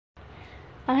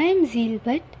I am Zeel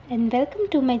Bhatt and welcome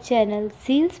to my channel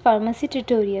Zeel's Pharmacy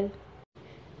Tutorial.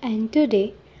 And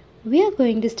today we are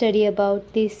going to study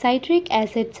about the citric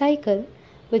acid cycle,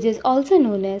 which is also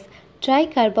known as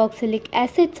tricarboxylic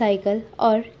acid cycle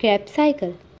or Krebs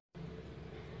cycle.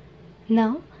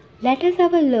 Now let us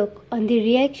have a look on the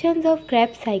reactions of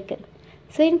Krebs cycle.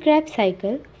 So in Krebs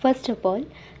cycle, first of all,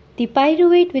 the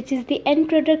pyruvate, which is the end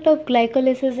product of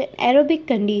glycolysis in aerobic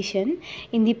condition,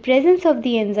 in the presence of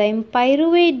the enzyme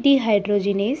pyruvate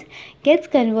dehydrogenase, gets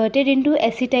converted into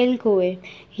acetyl CoA.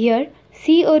 Here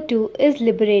CO2 is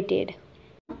liberated.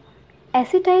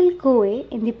 Acetyl CoA,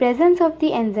 in the presence of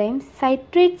the enzyme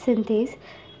citrate synthase,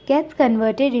 gets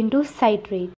converted into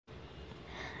citrate.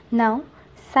 Now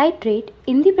citrate,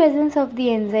 in the presence of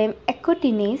the enzyme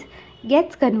ecotinase,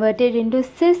 gets converted into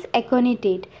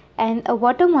cis-aconitate and a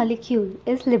water molecule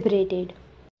is liberated.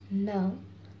 Now,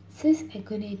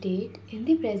 cis-aconitate, in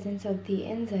the presence of the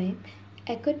enzyme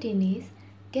ecotinase,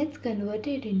 gets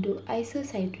converted into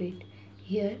isocitrate.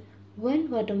 Here, one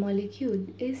water molecule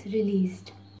is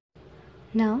released.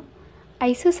 Now,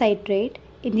 isocitrate,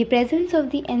 in the presence of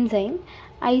the enzyme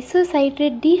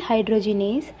isocitrate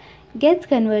dehydrogenase, gets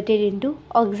converted into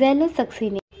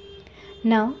oxalosuccinate.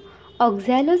 Now,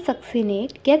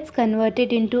 oxalosuccinate gets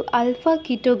converted into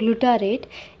alpha-ketoglutarate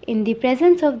in the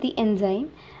presence of the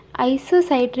enzyme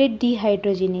isocitrate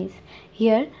dehydrogenase.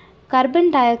 Here,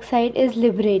 carbon dioxide is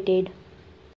liberated.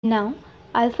 Now,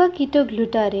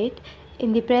 alpha-ketoglutarate,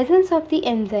 in the presence of the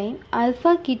enzyme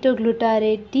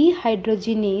alpha-ketoglutarate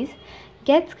dehydrogenase,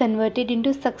 gets converted into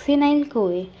Succinyl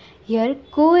COA. Here,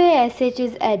 CoA-SH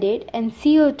is added and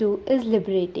CO2 is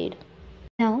liberated.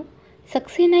 Now,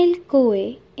 Succinyl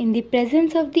COA, in the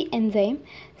presence of the enzyme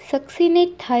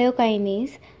Succinate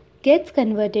thiokinase, gets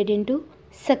converted into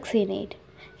Succinate.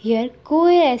 Here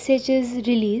CoA-SH is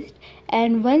released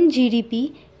and 1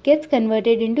 GDP gets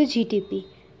converted into GTP.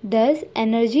 Thus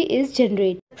energy is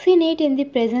generated. Succinate, in the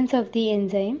presence of the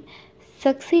enzyme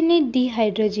Succinate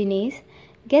dehydrogenase,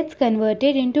 gets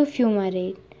converted into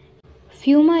Fumarate.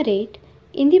 Fumarate,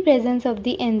 in the presence of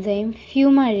the enzyme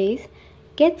fumarase,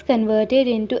 gets converted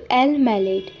into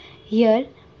L-malate. Here,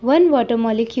 one water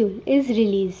molecule is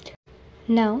released.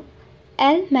 Now,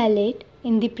 L-malate,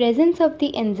 in the presence of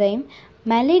the enzyme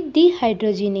malate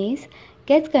dehydrogenase,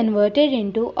 gets converted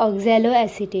into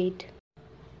oxaloacetate.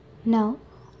 Now,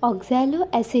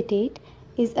 oxaloacetate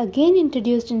is again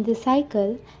introduced in the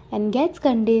cycle and gets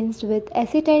condensed with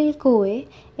acetyl CoA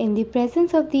in the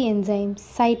presence of the enzyme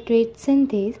citrate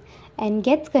synthase and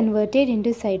gets converted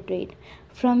into citrate.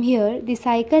 From here, the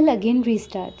cycle again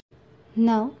restarts.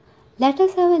 Now, let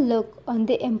us have a look on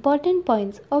the important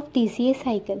points of TCA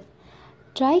cycle.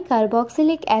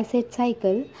 Tricarboxylic acid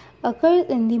cycle occurs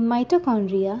in the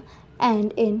mitochondria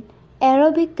and in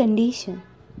aerobic condition.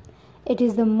 It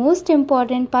is the most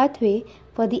important pathway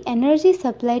for the energy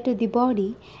supply to the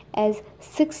body as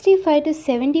 65 to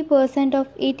 70% of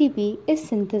ATP is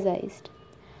synthesized.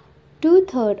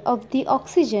 2/3 of the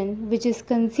oxygen which is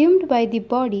consumed by the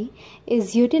body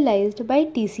is utilized by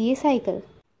TCA cycle.